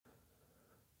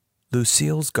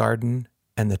Lucille's Garden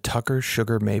and the Tucker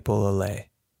Sugar Maple Allée.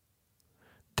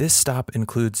 This stop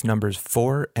includes numbers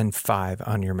 4 and 5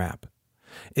 on your map.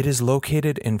 It is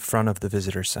located in front of the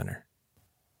visitor center.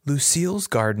 Lucille's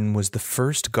Garden was the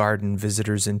first garden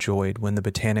visitors enjoyed when the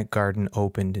Botanic Garden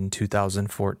opened in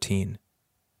 2014.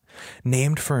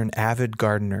 Named for an avid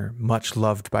gardener much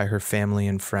loved by her family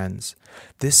and friends,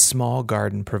 this small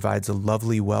garden provides a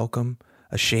lovely welcome,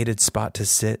 a shaded spot to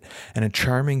sit, and a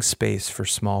charming space for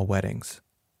small weddings.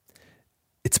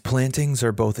 Its plantings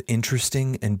are both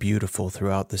interesting and beautiful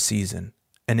throughout the season,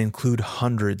 and include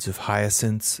hundreds of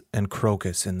hyacinths and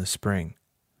crocus in the spring,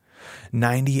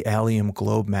 90 allium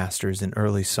globemasters in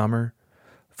early summer,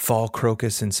 fall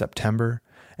crocus in September,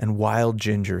 and wild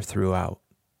ginger throughout.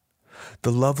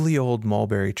 The lovely old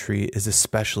mulberry tree is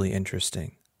especially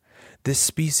interesting. This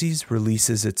species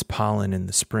releases its pollen in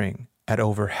the spring at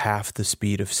over half the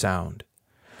speed of sound,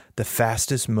 the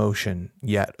fastest motion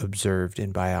yet observed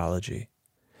in biology.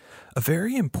 A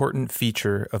very important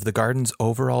feature of the garden's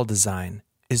overall design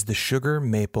is the Sugar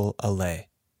Maple Allée.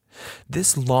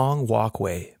 This long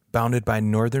walkway, bounded by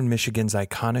northern Michigan's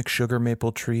iconic sugar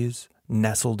maple trees,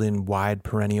 nestled in wide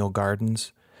perennial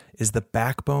gardens, is the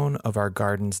backbone of our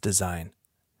garden's design.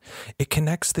 It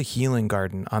connects the Healing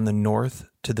Garden on the north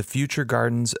to the future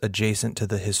gardens adjacent to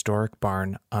the historic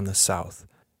barn on the south,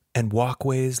 and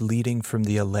walkways leading from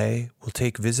the allée will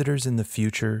take visitors in the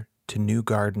future to new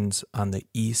gardens on the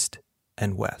east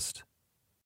and west.